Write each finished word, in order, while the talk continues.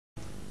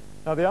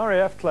Now, the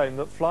RAF claim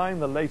that flying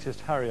the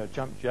latest Harrier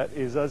jump jet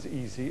is as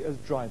easy as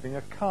driving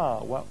a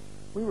car. Well,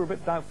 we were a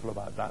bit doubtful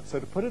about that, so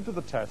to put it to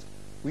the test,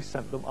 we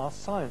sent them our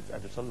science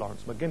editor,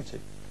 Lawrence McGinty.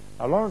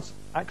 Now, Lawrence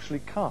actually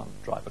can't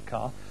drive a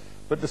car,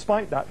 but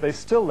despite that, they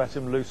still let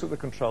him loose at the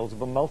controls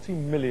of a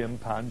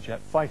multi-million-pound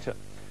jet fighter.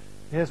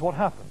 Here's what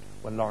happened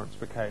when Lawrence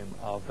became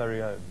our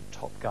very own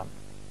Top Gun.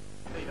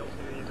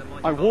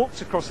 I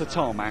walked across the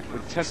tarmac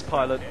with test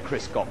pilot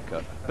Chris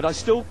Gopka, but I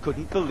still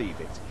couldn't believe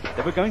it.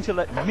 They were going to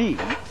let me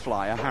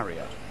fly a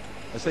Harrier.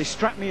 As they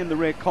strapped me in the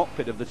rear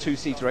cockpit of the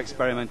two-seater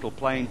experimental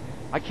plane,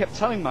 I kept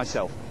telling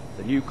myself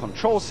the new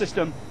control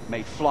system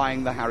made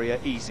flying the Harrier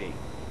easy.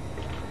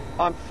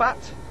 I'm fat,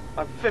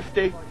 I'm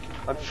 50,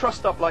 I'm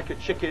trussed up like a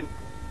chicken,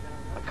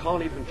 I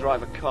can't even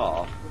drive a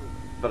car,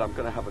 but I'm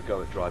going to have a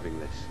go at driving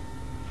this.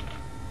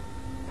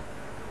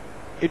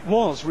 It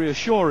was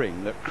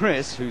reassuring that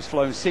Chris, who's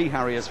flown Sea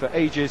Harriers for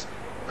ages,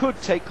 could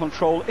take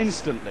control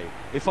instantly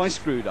if I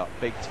screwed up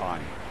big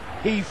time.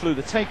 He flew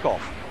the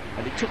takeoff,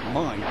 and it took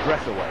my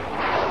breath away.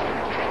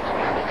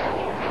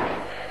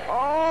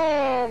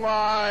 Oh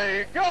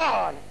my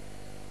God!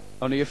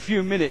 Only a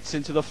few minutes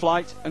into the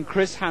flight, and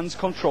Chris hands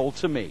control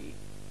to me.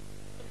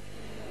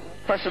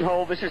 Press and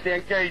hold. This is the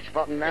engage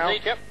button now.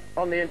 Engage, yep.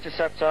 On the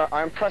interceptor.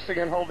 I am pressing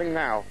and holding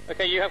now.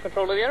 Okay, you have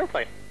control of the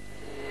aeroplane.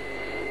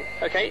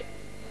 Okay,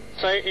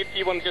 so if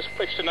you want to just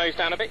push the nose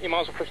down a bit, you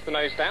might as well push the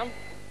nose down.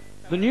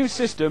 The new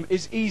system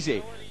is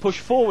easy. Push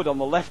forward on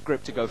the left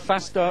grip to go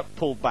faster,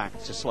 pull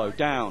back to slow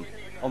down.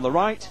 On the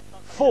right,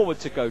 forward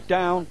to go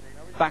down,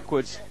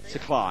 backwards to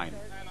climb.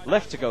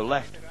 Left to go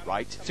left,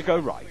 right to go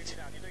right.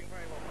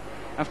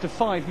 After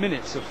 5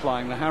 minutes of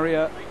flying the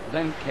Harrier,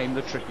 then came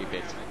the tricky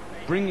bit,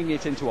 bringing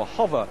it into a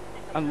hover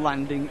and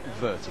landing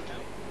vertically.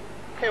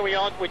 Here we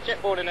are, we're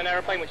jetboarding an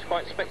aeroplane, which is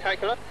quite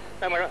spectacular,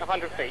 and we're at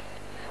 100 feet.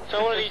 So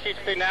all I need you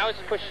to do now is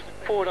push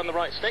forward on the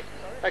right stick.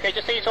 Okay,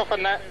 just ease off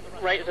on that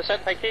rate of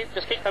descent, thank you.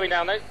 Just keep coming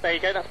down though. There you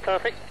go, that's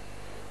perfect.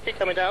 Keep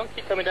coming down,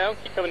 keep coming down,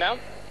 keep coming down.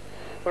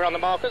 We're on the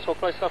markers, we're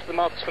close enough to the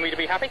markers for me to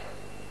be happy.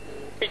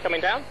 Keep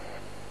coming down,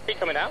 keep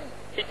coming down,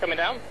 keep coming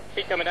down,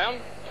 keep coming down,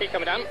 keep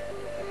coming down.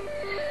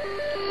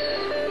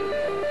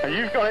 And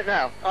you've got it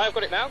now? I've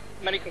got it now.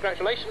 Many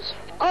congratulations.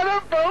 I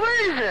don't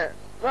believe it!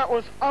 That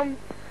was, wow!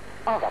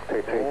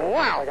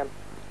 Well done.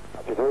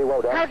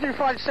 How do you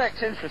find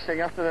sex interesting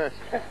after this?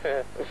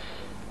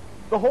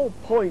 The whole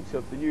point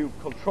of the new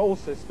control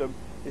system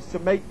is to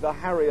make the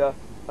Harrier,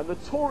 a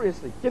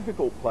notoriously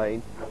difficult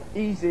plane,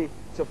 easy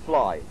to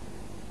fly.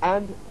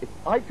 And if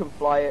I can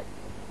fly it,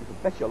 you can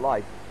bet your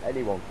life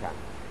anyone can.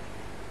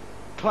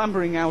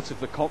 Clambering out of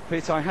the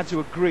cockpit, I had to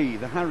agree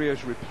the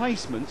Harrier's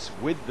replacements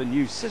with the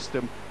new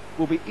system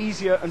will be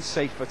easier and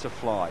safer to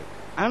fly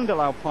and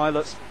allow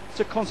pilots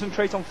to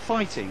concentrate on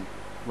fighting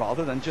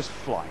rather than just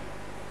flying.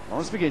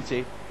 Lawrence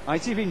McGinty,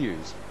 ITV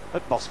News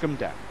at Boscombe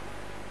Down.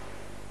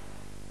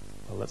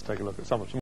 Well, let's take a look at some of